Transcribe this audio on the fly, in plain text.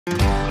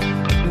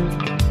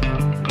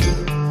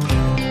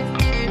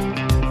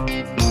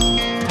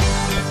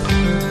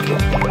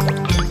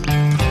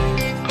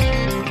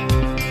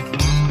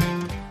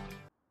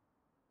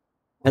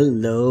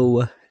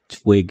Hello,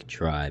 Twig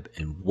Tribe,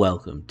 and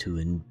welcome to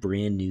a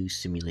brand new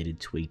simulated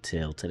Twig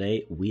Tale.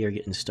 Today, we are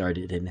getting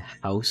started in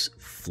House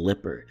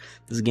Flipper.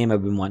 This is a game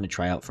I've been wanting to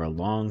try out for a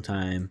long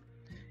time,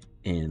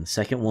 and the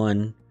second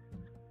one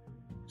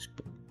is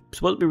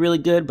supposed to be really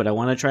good, but I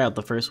want to try out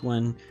the first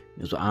one.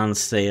 It was on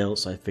sale,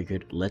 so I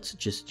figured let's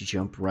just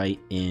jump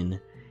right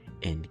in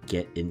and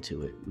get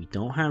into it. We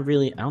don't have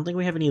really, I don't think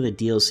we have any of the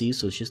DLC,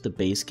 so it's just the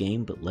base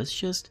game, but let's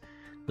just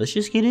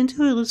get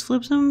into it. Let's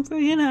flip some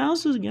freaking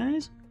houses,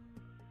 guys.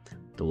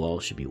 The wall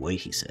should be white,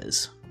 he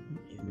says.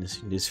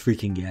 This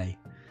freaking guy.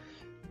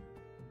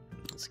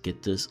 Let's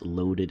get this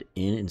loaded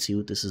in and see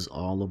what this is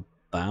all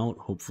about.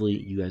 Hopefully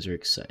you guys are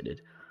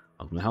excited.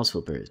 Welcome to House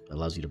Flipper. It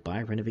allows you to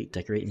buy, renovate,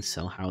 decorate, and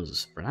sell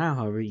houses. For now,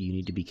 however, you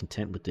need to be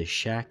content with this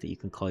shack that you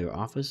can call your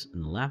office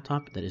and the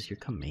laptop that is your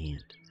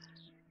command.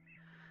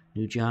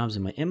 New jobs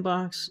in my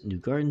inbox, new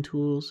garden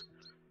tools.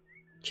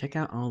 Check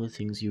out all the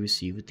things you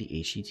receive with the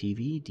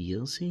HGTV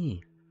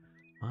DLC.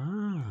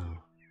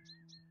 Wow.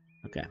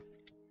 Okay.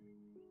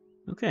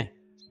 Okay.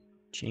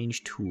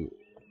 Change tool.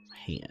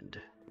 Hand.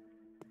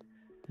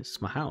 This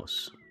is my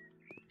house.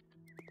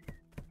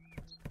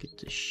 Get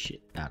this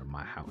shit out of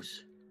my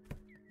house.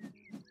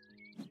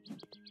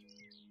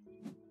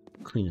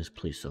 Clean this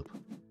place up.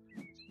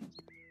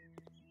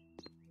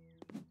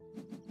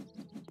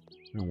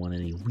 I don't want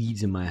any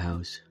weeds in my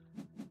house.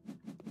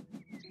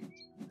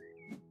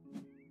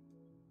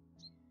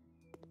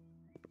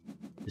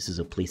 This is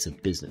a place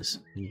of business.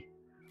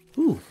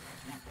 Ooh.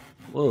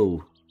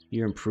 Whoa.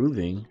 You're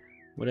improving.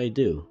 What'd I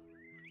do?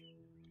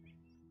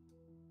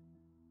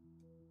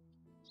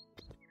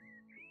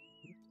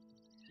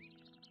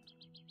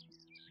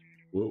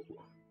 Whoa.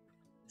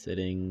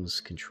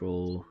 Settings,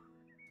 control,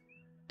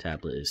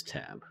 tablet is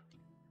tab.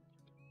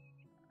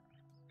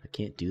 I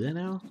can't do that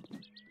now?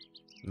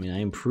 I mean, I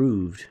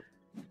improved.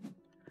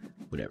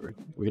 Whatever.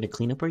 We're gonna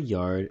clean up our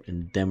yard,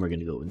 and then we're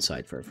gonna go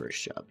inside for our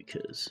first job,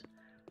 because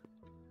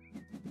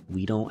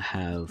we don't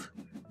have...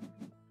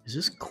 Is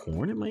this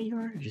corn in my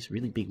yard? Or just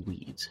really big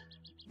weeds?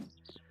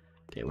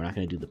 Okay, we're not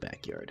gonna do the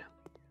backyard.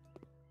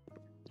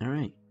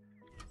 Alright.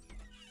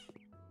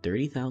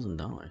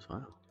 $30,000,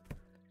 wow.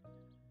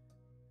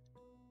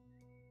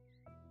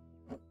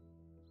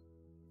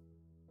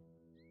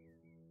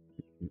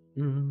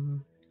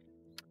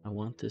 I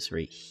want this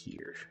right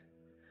here.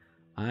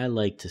 I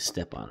like to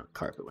step on a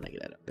carpet when I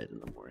get out of bed in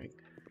the morning.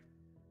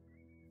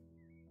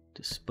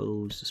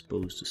 Dispose,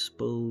 dispose,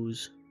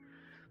 dispose.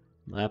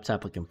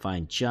 Laptop, I can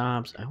find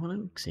jobs. I want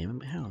to examine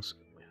my house.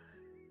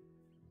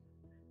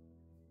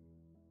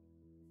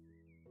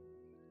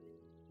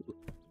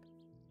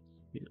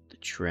 The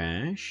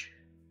trash.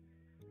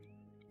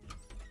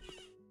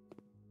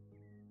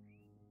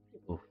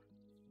 Oh.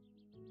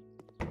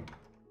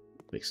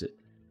 Fix it.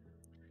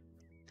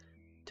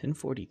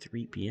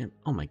 10:43 p.m.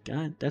 Oh my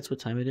god, that's what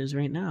time it is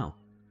right now.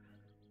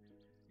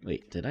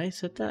 Wait, did I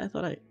set that? I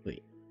thought I...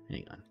 Wait,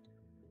 hang on.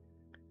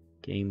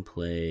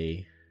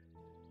 Gameplay.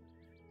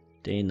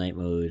 Day and night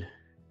mode.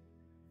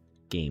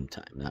 Game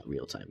time, not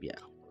real time. Yeah,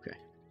 okay.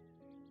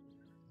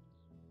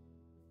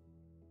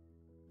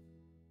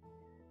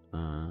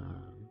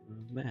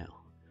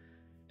 Now.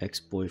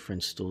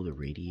 Ex-boyfriend stole the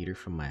radiator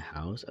from my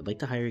house. I'd like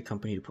to hire a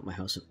company to put my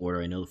house in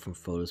order. I know from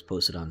photos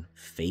posted on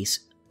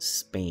Face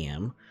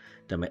Spam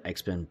that my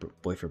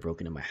ex-boyfriend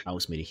broke into my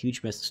house, made a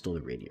huge mess, and stole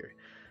the radiator.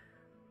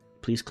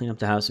 Please clean up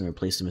the house and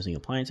replace the missing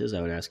appliances.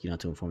 I would ask you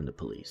not to inform the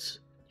police.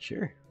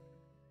 Sure.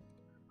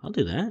 I'll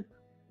do that.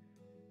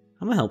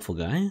 I'm a helpful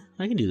guy.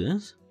 I can do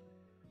this.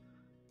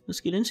 Let's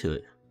get into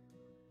it.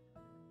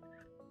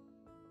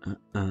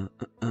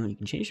 You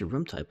can change the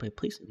room type by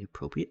placing the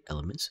appropriate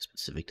elements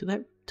specific to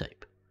that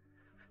type.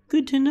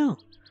 Good to know.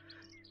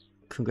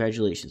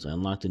 Congratulations, I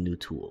unlocked a new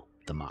tool.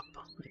 The mop.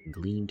 I can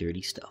clean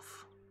dirty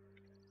stuff.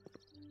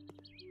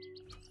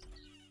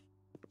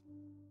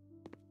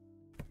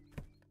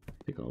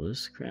 Pick all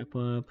this crap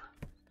up.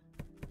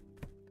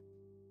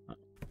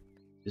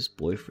 This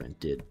boyfriend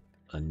did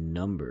a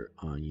number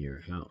on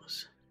your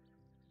house.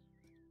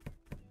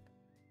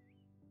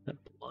 Is that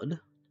blood?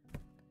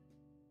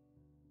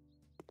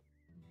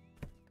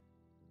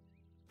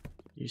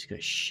 You just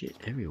got shit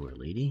everywhere,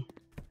 lady.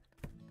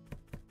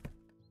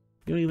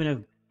 You don't even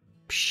have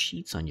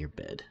sheets on your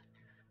bed.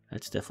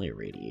 That's definitely a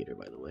radiator,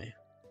 by the way.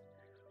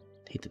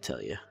 Hate to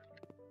tell you.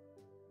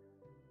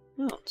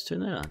 Oh, let's turn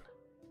that on.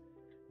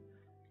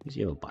 Because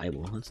you have a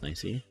Bible. That's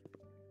nice of you.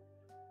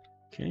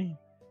 Okay.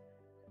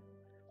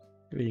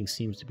 Everything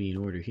seems to be in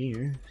order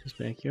here. This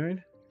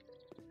backyard.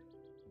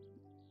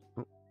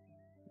 Oh.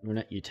 We're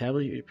not your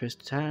tablet. You press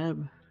the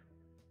tab.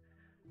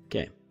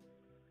 Okay.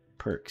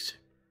 Perks.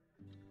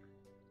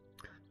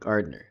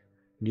 Gardener.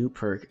 New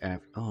perk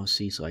after... Oh,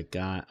 see, so I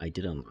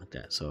did unlock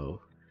that,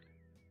 so...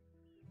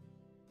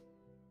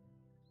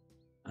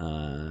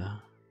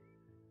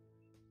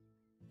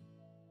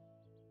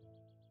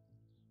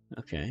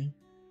 Okay.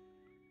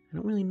 I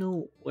don't really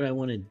know what I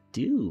want to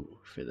do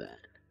for that.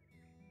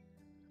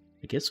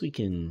 I guess we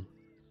can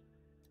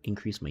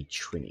increase my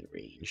trimming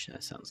range.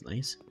 That sounds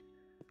nice.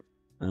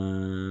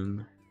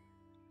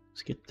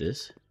 Let's get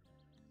this.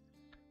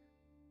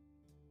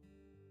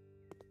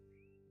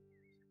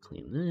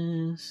 Clean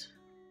this.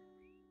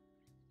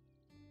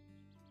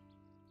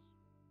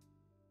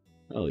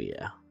 Oh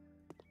yeah.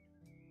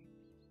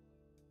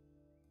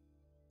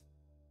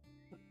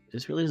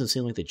 This really doesn't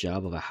seem like the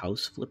job of a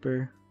house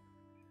flipper.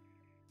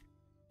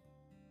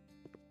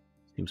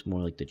 Seems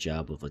more like the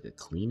job of like a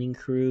cleaning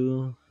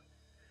crew.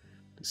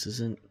 This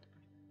isn't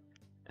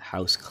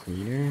house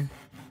cleaner.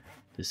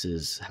 This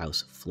is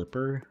house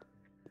flipper.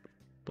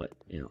 But,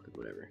 you know,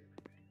 whatever.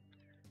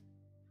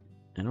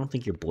 I don't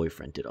think your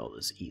boyfriend did all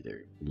this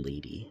either,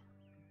 lady.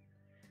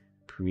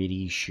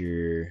 Pretty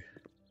sure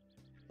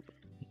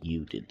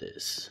you did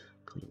this.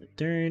 Clean the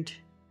dirt.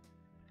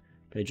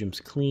 Bedroom's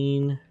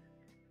clean.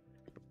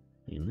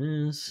 Clean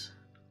this.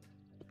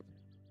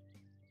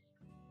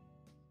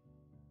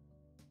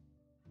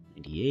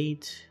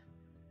 98.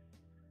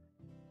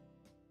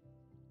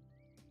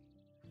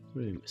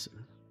 What are we missing?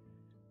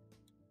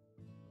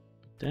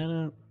 Put that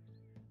up.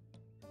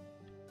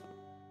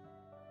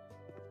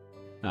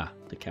 Ah,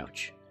 the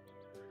couch.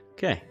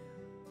 Okay.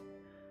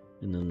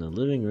 And then the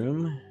living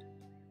room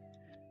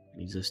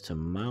needs us to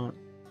mount.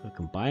 I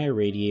can buy a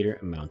radiator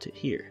and mount it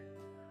here.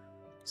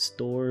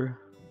 Store.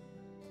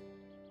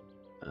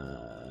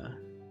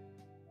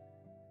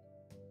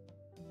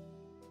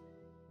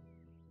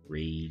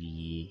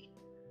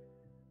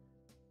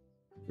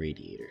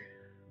 Radiator.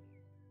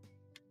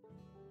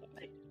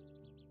 Bye.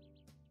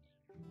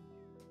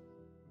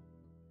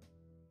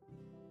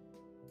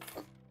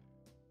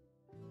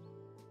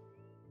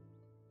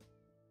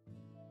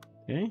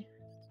 Okay.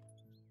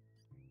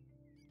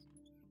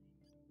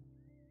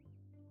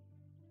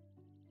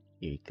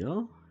 Here you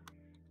go.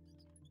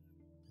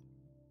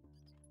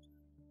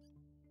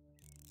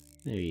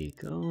 There you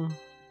go.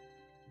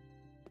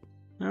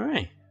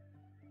 Alright.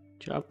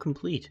 Job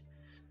complete.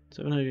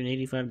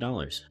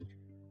 $785.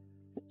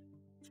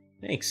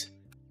 Thanks.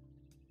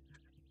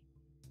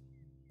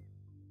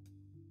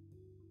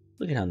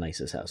 Look at how nice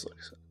this house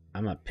looks.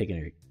 I'm not picking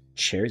her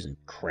chairs and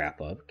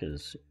crap up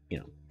because, you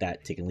know,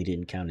 that technically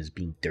didn't count as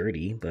being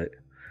dirty, but,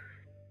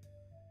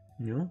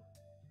 you know,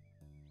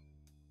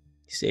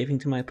 saving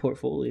to my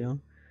portfolio.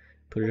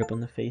 Put it up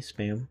on the face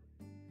spam.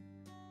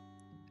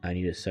 I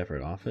need a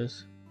separate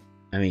office.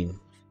 I mean,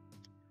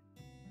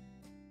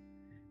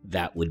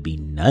 that would be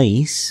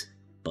nice,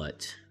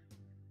 but,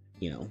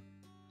 you know,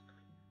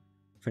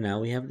 for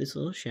now we have this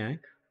little shack.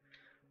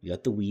 We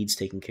got the weeds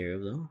taken care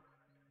of, though.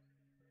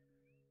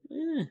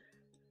 Yeah.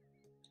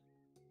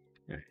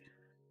 Alright.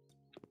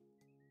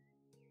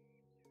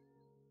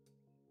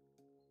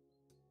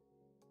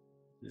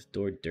 Is this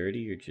door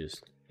dirty or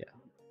just, yeah.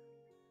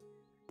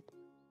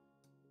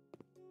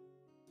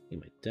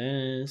 Need my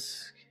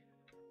desk.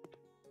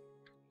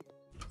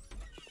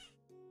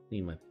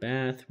 Need my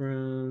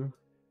bathroom.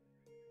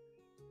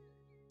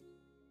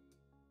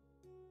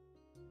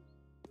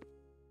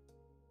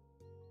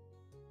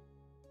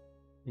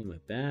 Need my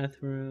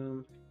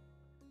bathroom.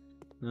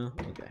 No?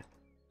 Okay.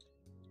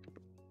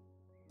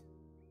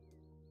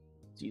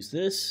 Let's use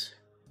this.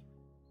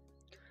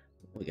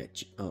 We got,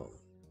 oh.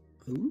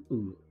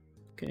 Ooh.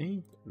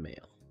 Okay.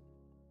 Mail.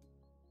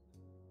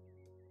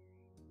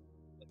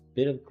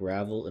 Bit of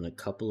gravel and a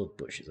couple of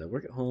bushes. I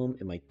work at home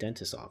in my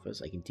dentist's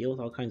office. I can deal with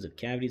all kinds of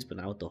cavities, but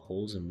not with the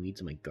holes and weeds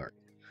in my garden.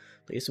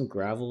 Lay some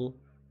gravel,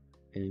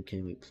 and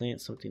can we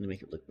plant something to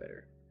make it look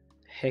better?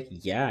 Heck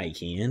yeah, I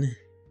can.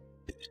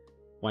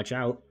 Watch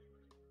out.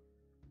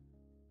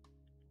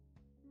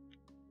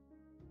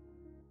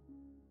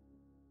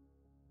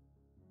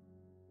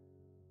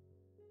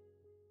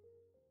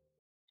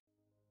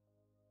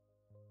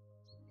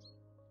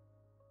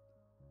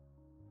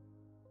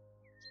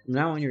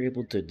 Now you're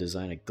able to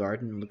design a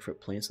garden and look for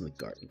plants in the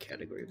garden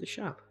category of the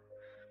shop.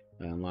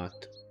 I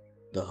unlocked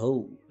the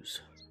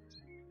hose.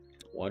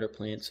 Water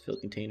plants, fill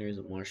containers,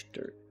 and wash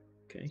dirt.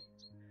 Okay.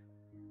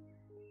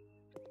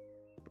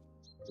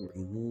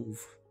 Remove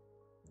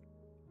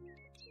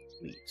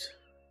weeds.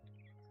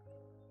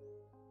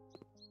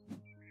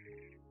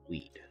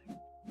 Weed.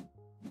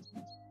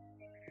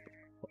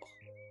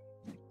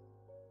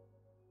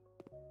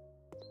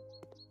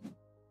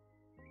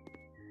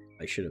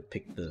 I should have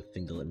picked the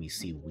thing to let me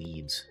see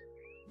weeds.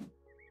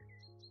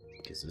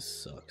 Because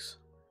this sucks.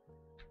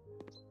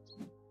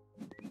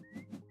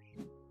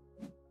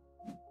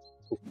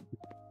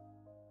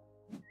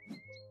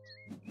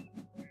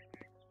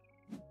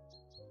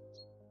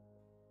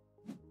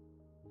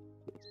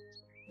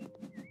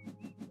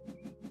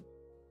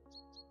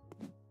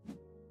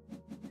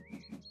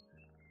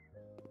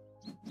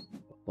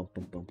 Bum,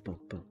 bum, bum, bum,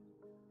 bum.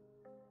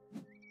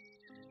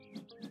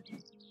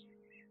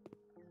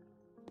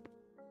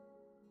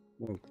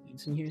 More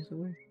weeds in here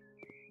somewhere?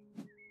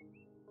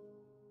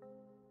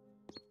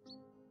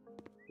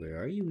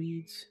 Where are you,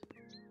 weeds?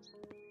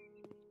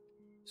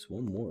 There's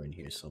one more in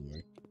here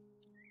somewhere.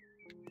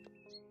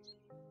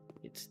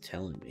 It's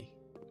telling me.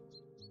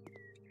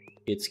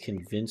 It's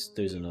convinced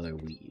there's another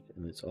weed,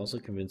 and it's also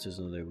convinced there's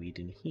another weed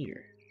in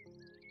here.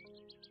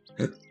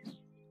 Did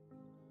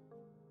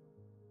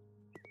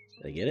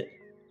I get it?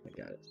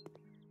 got it.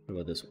 What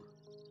about this one?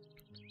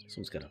 This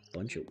one's got a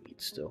bunch of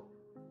weeds still.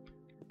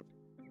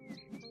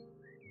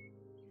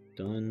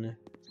 Done.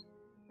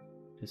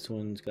 This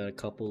one's got a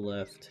couple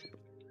left.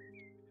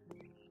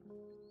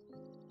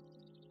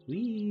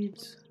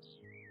 Weeds.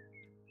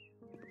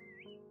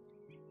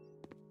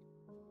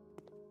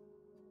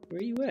 Where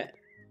are you at?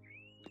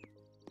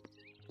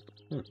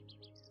 Huh.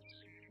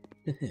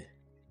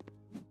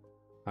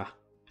 Ah,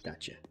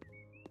 gotcha.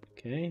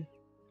 Okay.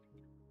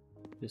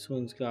 This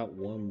one's got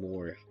one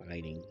more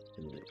hiding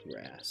in the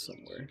grass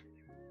somewhere.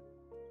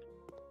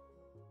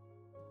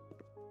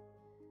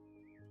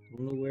 I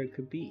don't know where it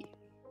could be.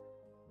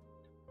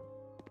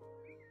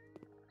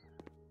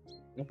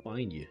 I'll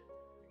find you.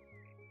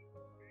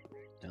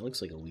 That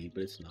looks like a weed,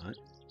 but it's not.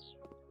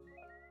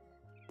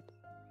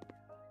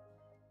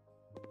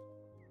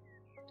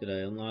 Did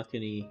I unlock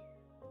any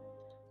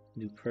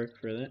new perk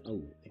for that?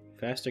 Oh,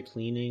 faster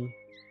cleaning.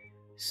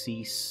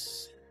 See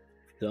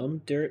some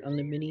dirt on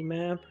the mini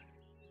map.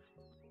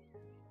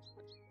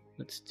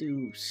 Let's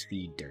do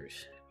speed dirt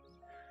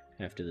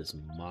after this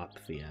mop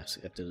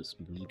fiasco, after this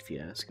weed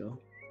fiasco.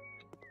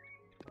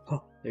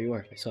 Oh, there you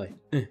are. I saw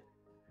you.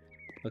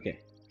 Okay.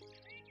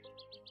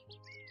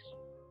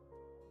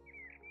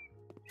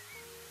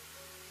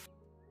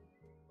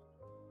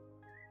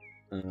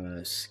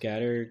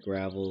 Scatter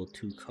gravel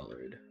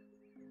 2-colored.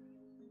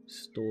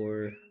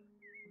 Store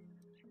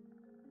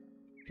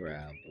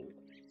gravel.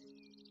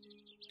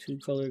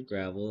 2-colored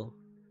gravel.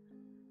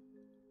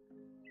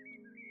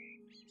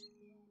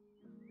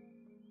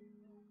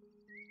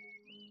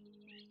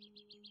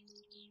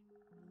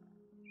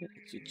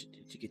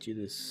 To get you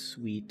this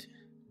sweet,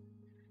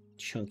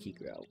 chunky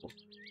gravel.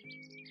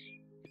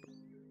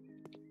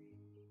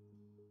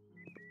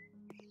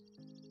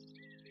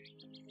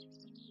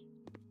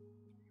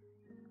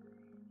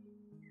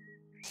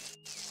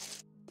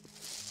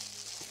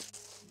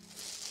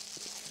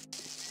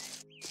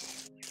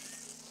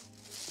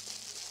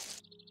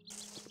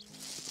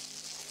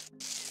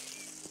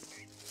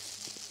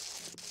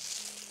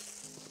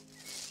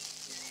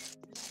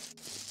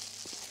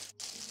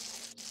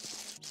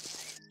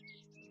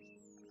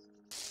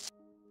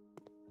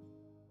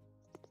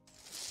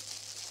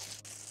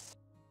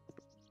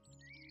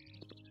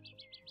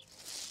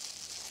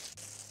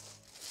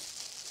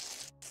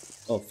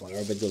 Oh,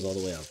 flower bed goes all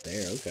the way out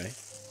there. Okay.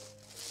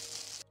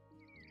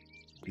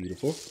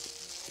 Beautiful.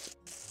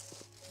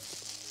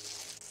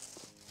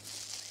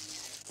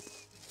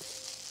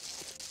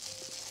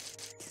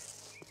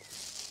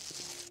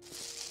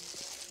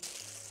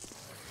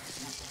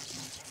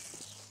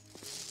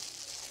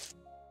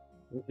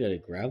 We got a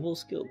gravel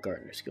skill,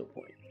 gardener skill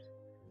point.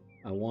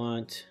 I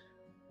want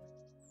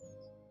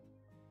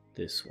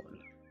this one.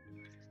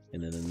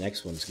 And then the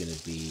next one's going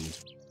to be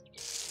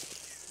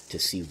to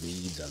see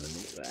weeds on the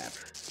mini map.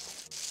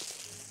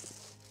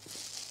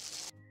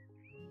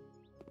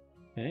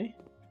 Okay.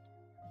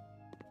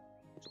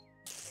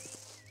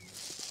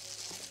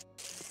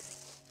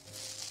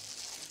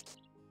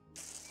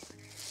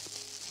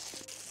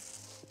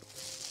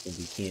 What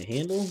we can't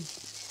handle.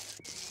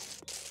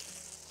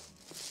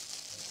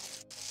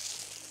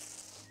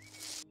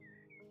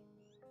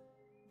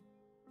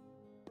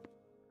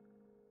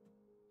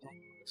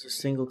 It's a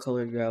single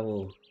colored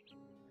gravel.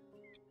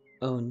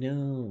 Oh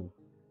no.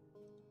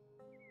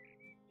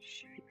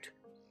 Shoot.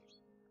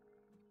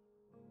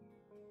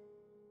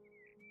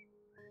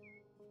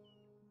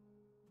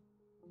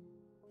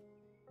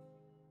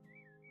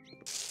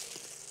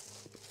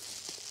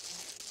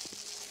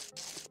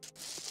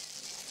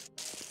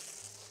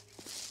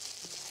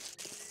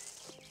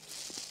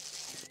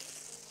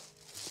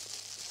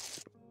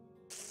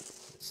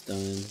 It's done.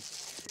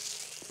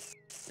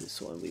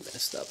 This one we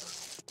messed up.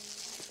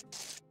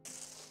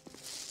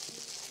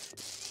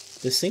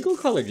 The single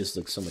color just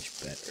looks so much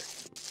better.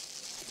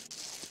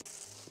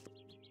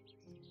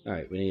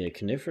 Alright, we need a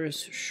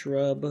coniferous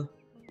shrub.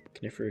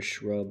 Coniferous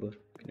shrub.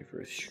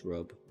 Coniferous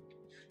shrub.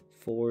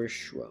 4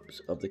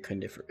 shrubs of the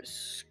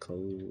coniferous.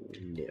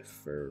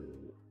 Conifer.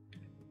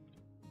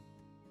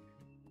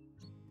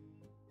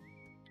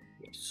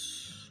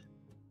 Yes.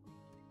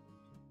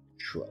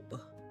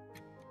 Shrub.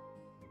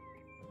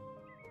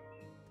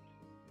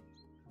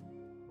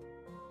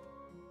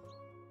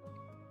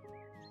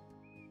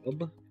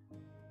 Shrub.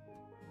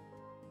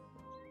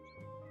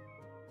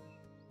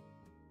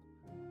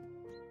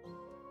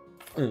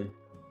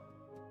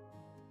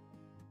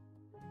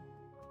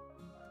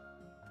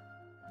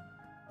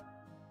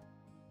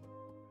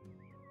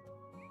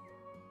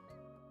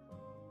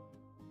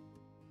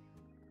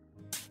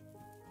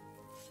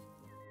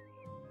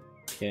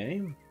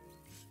 Okay.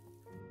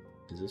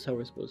 Is this how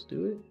we're supposed to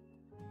do it?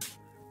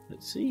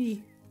 Let's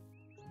see.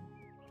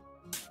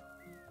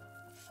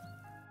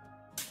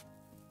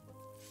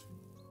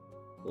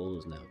 Hole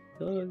is now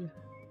dug.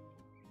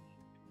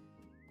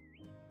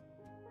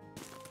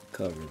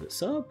 Cover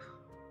this up.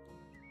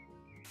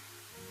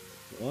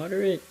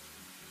 Water it.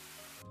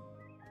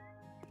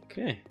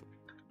 Okay.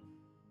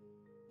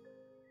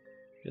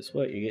 Guess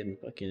what? You're getting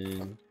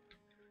fucking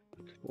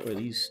 4 of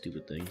these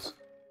stupid things.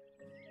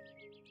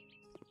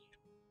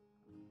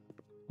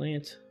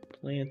 Plant,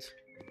 plant,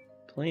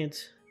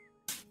 plant.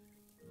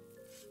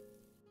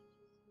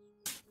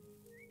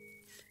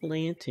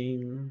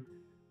 Planting.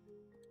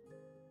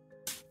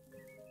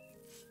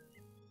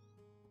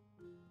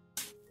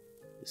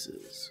 This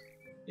is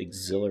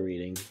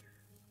exhilarating.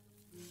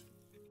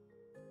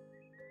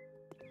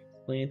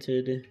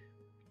 Planted.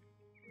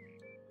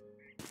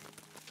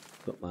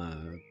 Put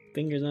my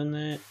fingers on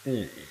that.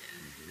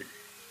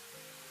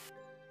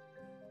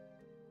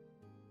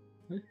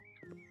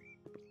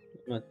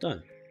 Not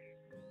done.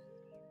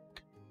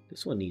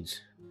 This one needs.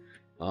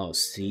 Oh,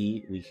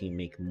 see, we can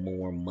make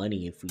more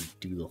money if we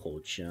do the whole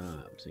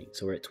job.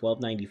 So we're at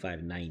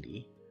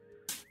 $12.95.90.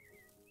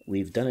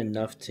 We've done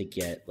enough to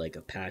get like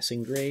a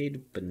passing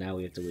grade, but now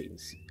we have to wait and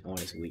see. I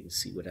want us to wait and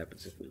see what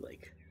happens if we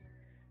like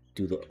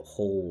do the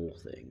whole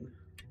thing.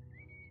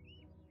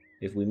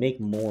 If we make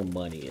more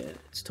money,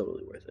 it's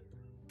totally worth it.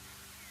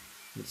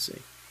 Let's see.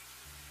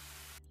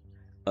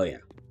 Oh yeah,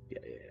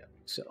 yeah.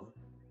 So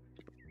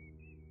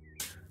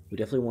we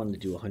definitely wanted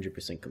to do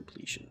 100%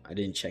 completion. I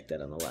didn't check that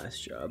on the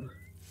last job,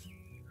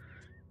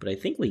 but I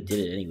think we did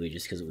it anyway,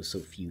 just because it was so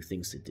few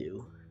things to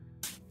do.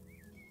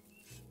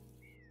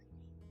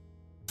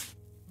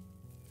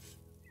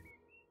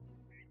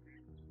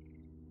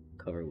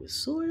 Cover with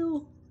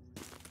soil.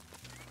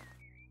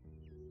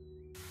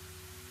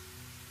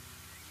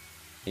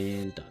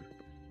 And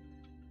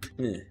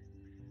done.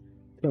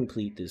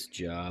 Complete this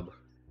job.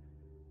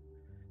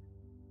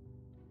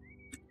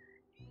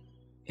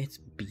 It's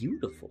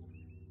beautiful.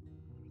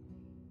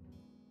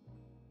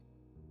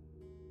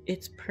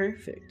 It's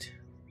perfect.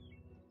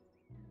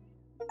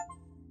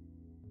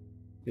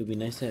 It would be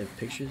nice to have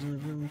pictures in the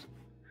rooms.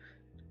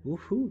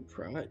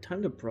 Woohoo!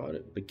 Time to prod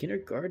it. Beginner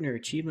gardener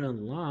achievement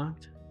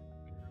unlocked.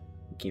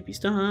 You can't be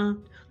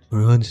stopped.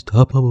 We're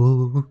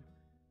unstoppable.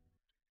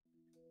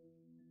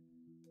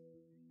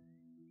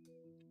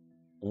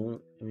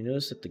 Well, have you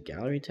noticed that the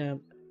gallery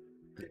tab?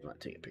 I'm not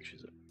taking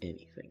pictures of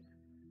anything.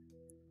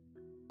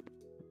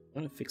 I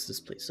want to fix this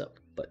place up,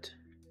 but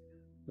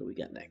what do we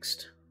got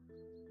next?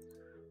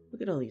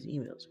 Look at all these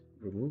emails.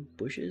 Remove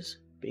bushes,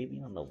 baby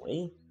on the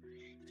way.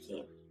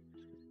 Damn.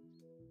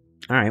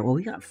 Alright, well,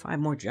 we got 5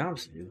 more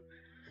jobs to do.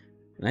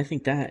 And I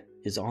think that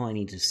is all I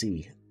need to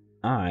see.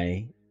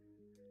 I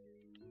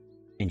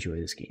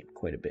enjoy this game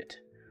quite a bit.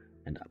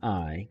 And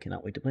I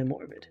cannot wait to play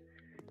more of it.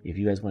 If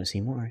you guys want to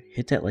see more,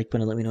 hit that like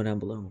button and let me know down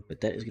below.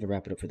 But that is going to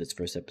wrap it up for this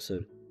first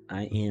episode.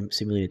 I am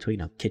Simulated Twig,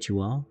 and I'll catch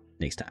you all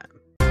next time.